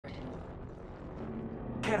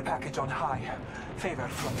Care package on high. Favor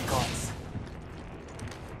from the gods.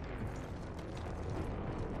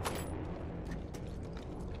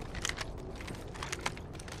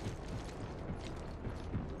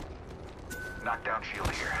 Knockdown shield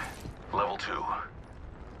here. Level 2.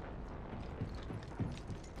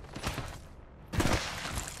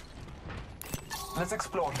 Let's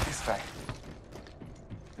explore this way.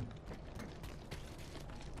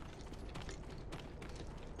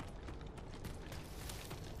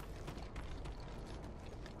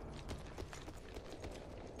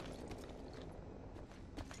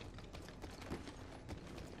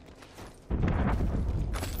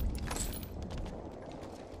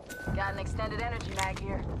 Got an extended energy mag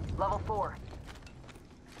here. Level 4.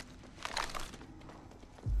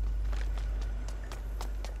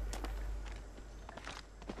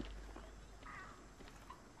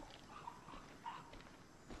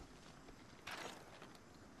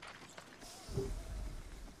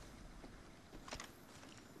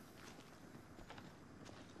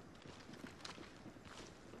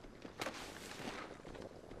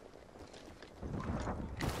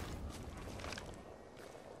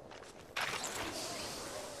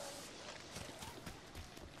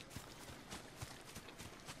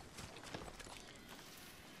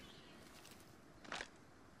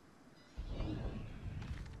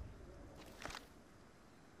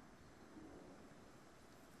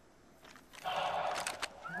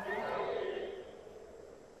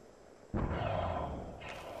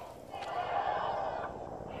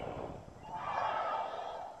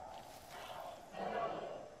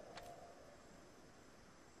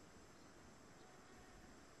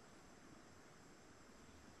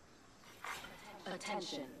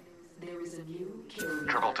 Attention, there is a new kill leader.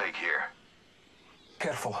 Triple take here.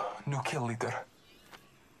 Careful, new kill leader.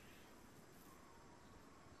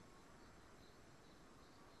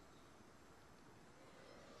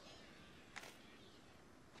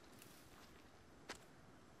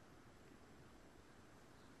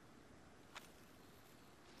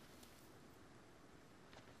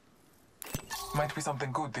 Might be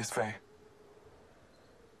something good this way.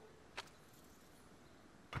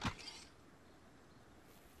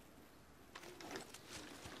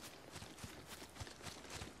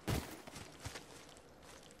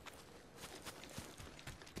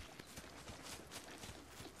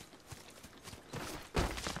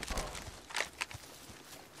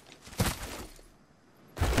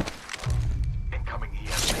 Incoming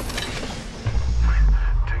EMP.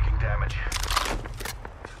 Taking damage.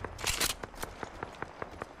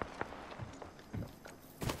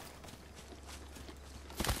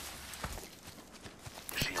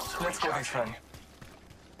 Shields are Let's go this recharging. way.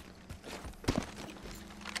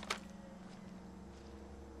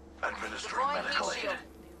 Administering Deploying medical heat aid. shield.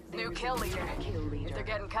 New kill leader. If they're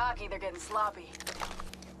getting cocky, they're getting sloppy.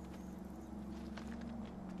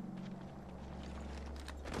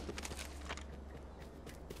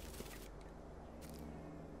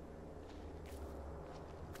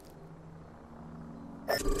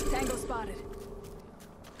 Tango spotted.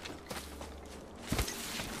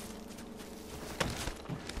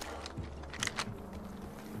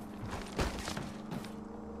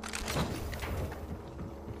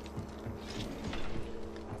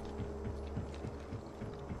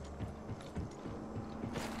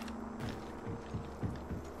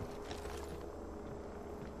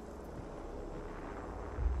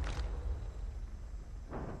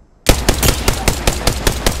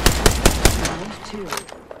 Round 2.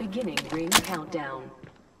 Beginning ring countdown.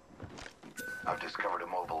 I've discovered a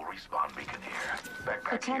mobile respawn beacon here.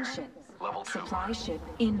 Backpack Attention. here. Level 2. Supply ship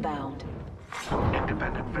inbound.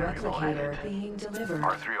 Independent variable Replicator added. being delivered.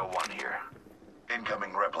 R301 here.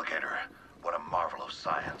 Incoming replicator. What a marvel of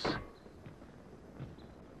science.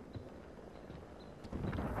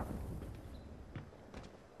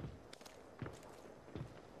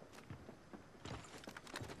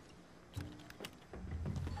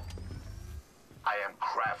 I am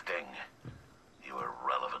crafting. You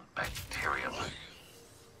irrelevant bacterium.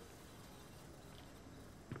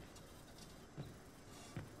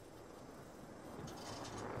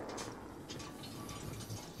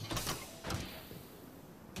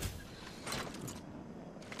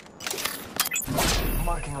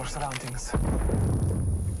 Marking our surroundings.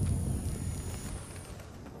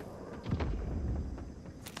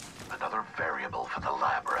 Another variable for the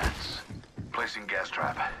lab rats. Placing gas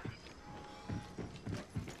trap.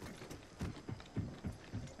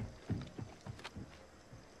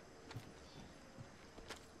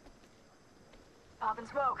 Popping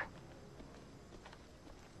smoke.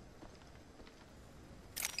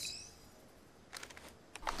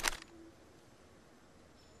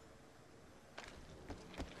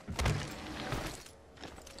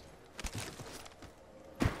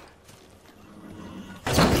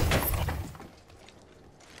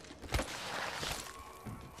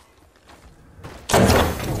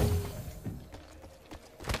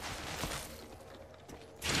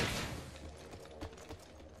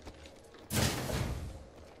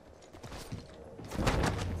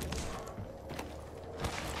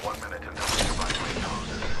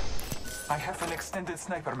 I have an extended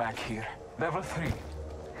sniper mag here. Level 3.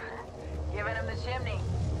 Giving him the chimney.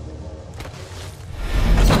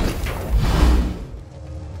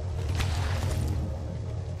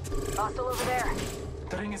 Hostile over there.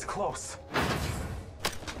 The ring is close.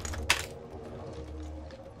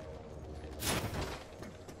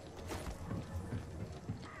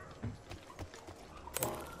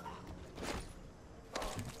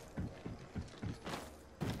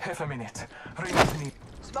 Half a minute. Ring is near.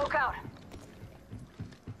 Smoke out.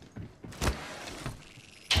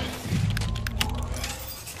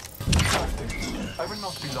 Captain, I will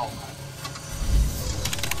not be long.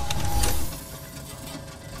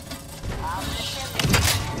 Out the chimney.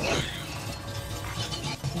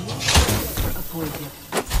 Appointed.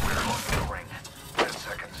 We're close to the ring. 10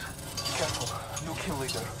 seconds. Careful. New kill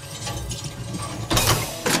leader.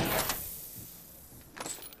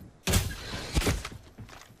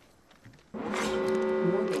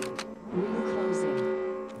 Warning. Ring closing.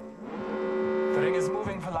 The ring is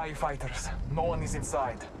moving for live fighters. No one is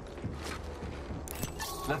inside.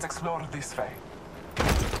 Let's explore this way.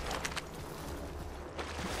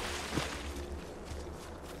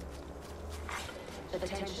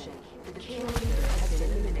 Attention. The kill leader has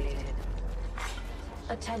been eliminated.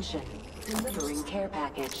 Attention. Delivering care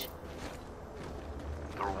package.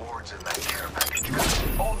 The rewards in that care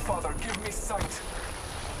package. All Father, give me sight.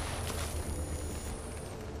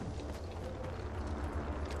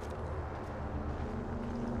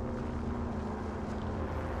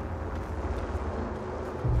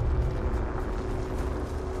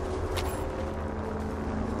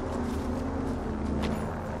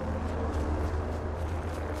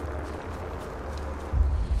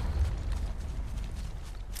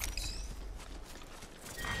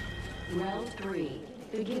 Round 3.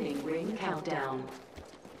 Beginning ring countdown.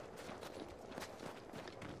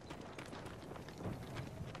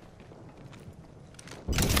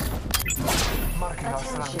 Marking our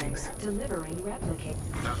Attention. surroundings. Delivering replicate.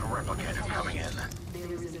 There's a replicator coming in.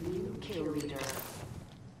 There is a new kill leader.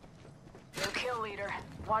 New kill leader.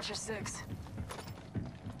 Watch your 6.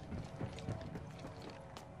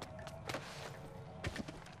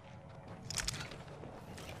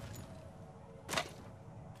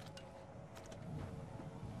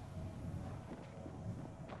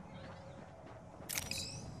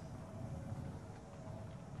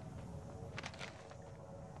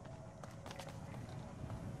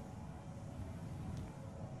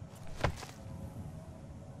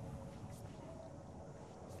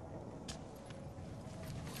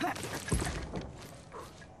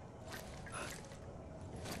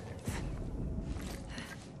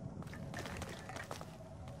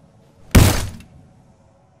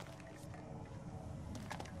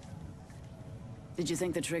 Did you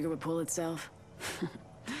think the trigger would pull itself?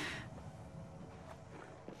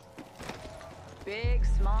 Big,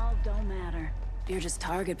 small, don't matter. You're just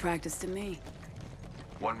target practice to me.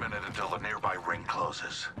 1 minute until the nearby ring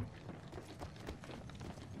closes.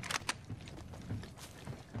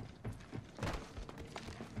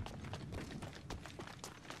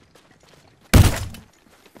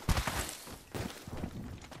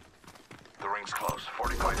 The ring's close.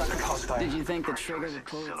 45 Contact seconds. hostile. Did you think the Pressure trigger is would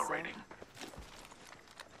pull itself? exhilarating.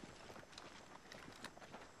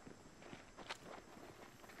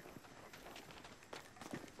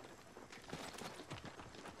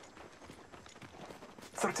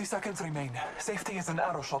 "30 seconds remain. Safety is an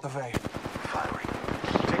arrow shot away. Firing.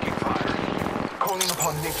 Taking fire. Calling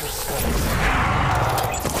upon nature's strength.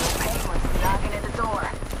 Penguins knocking at the door.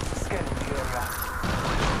 Scanning the area.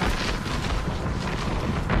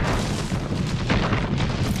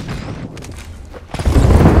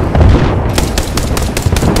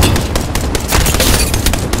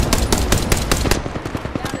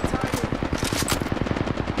 Down to target.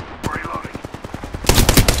 Reloading.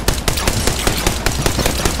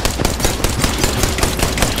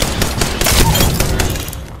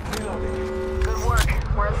 Reloading. Good work.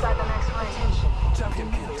 We're inside the next ring. Champion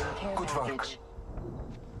killed. Care Good work. package.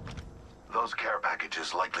 Those care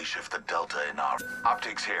packages likely shift the delta in our...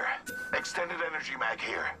 Optics here. Extended energy mag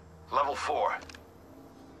here. Level 4.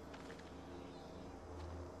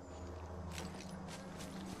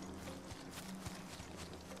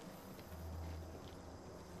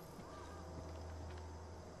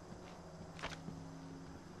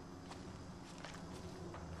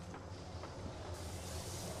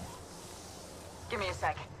 Give me a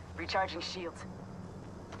sec. Recharging shields.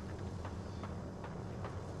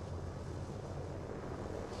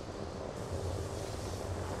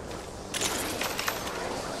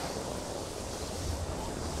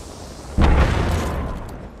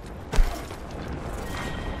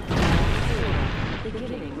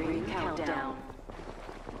 Beginning ring countdown.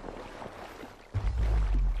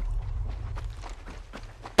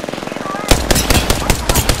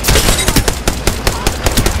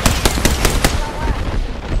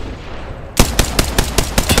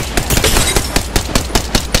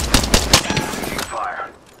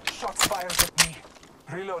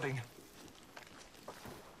 Reloading.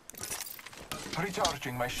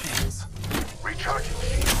 Recharging my shields. Recharging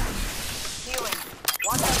shield. Healing.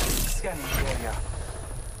 Watch out. Scanning the area.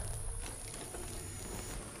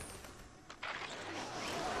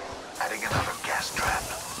 Adding another gas trap.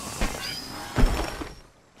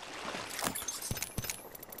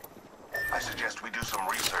 I suggest we do some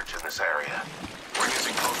research in this area. We're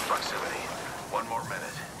using close proximity. 1 more minute.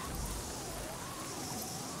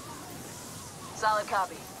 Solid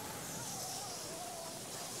copy.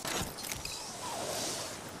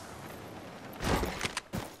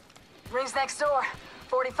 Rings next door.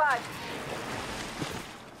 45.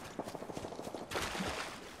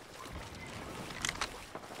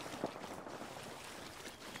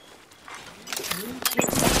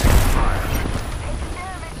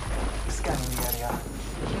 Scanning the area.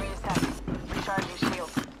 Give me a sec. Recharging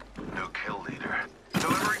shields. New kill leader.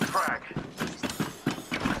 Delivering frag.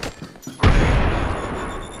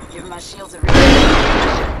 Give my shields a recharge.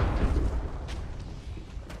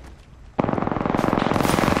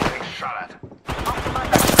 Getting shot at. Off the mark.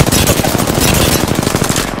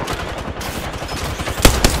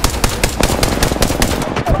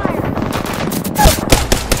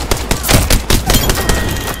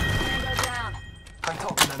 Tango down. I'm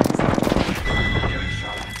talking enemies. Getting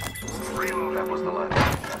shot at. Reload. That was the last.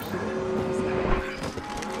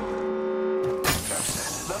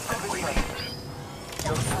 That's everything.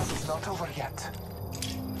 Your task is not over yet.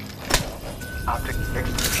 Optic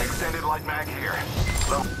extended light mag here.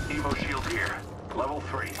 Level Evo shield here. Level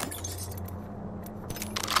 3.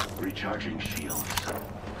 Recharging shields.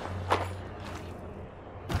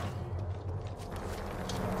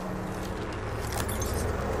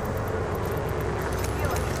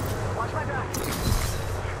 Healing. Watch my back.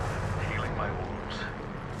 Healing my wounds.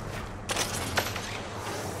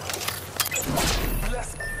 Bless.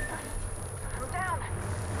 I'm down.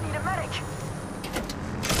 Need a medic.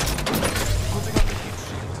 Putting up the heat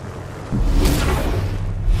shield.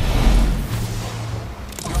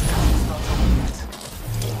 Your task is not over yet.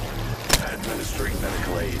 Administering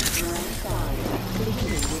medical aid.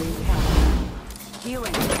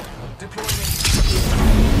 Healing. Deploying.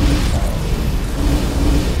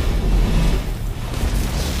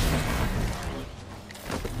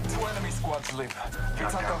 Two enemy squads live. It's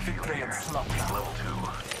Knockdown under shield victory here. and slaughter. Level 2.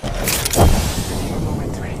 Taking a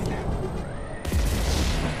moment to heal.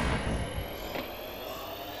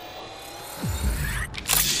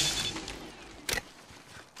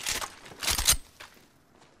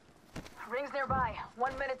 Rings nearby.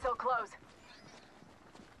 1 minute till close.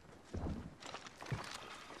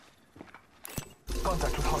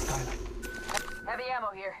 Contact with hostile. Heavy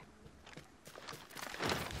ammo here.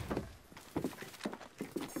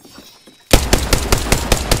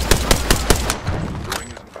 The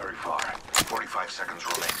ring isn't very far. 45 seconds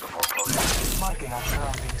remain before closing. Marking our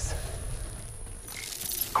surroundings.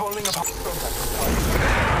 Calling upon contact with target.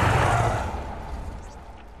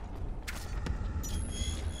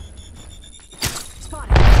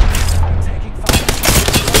 Spotted. Taking fire.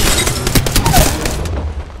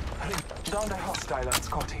 Down the hostile on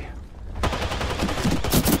Scotty.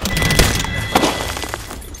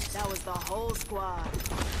 That was the whole squad.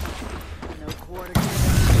 No quarter.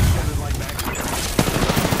 Extended light mag here.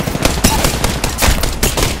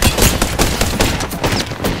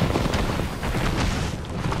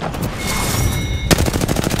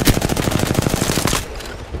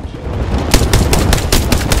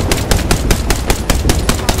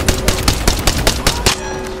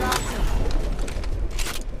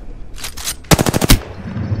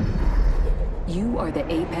 You are the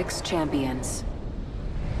Apex Champions.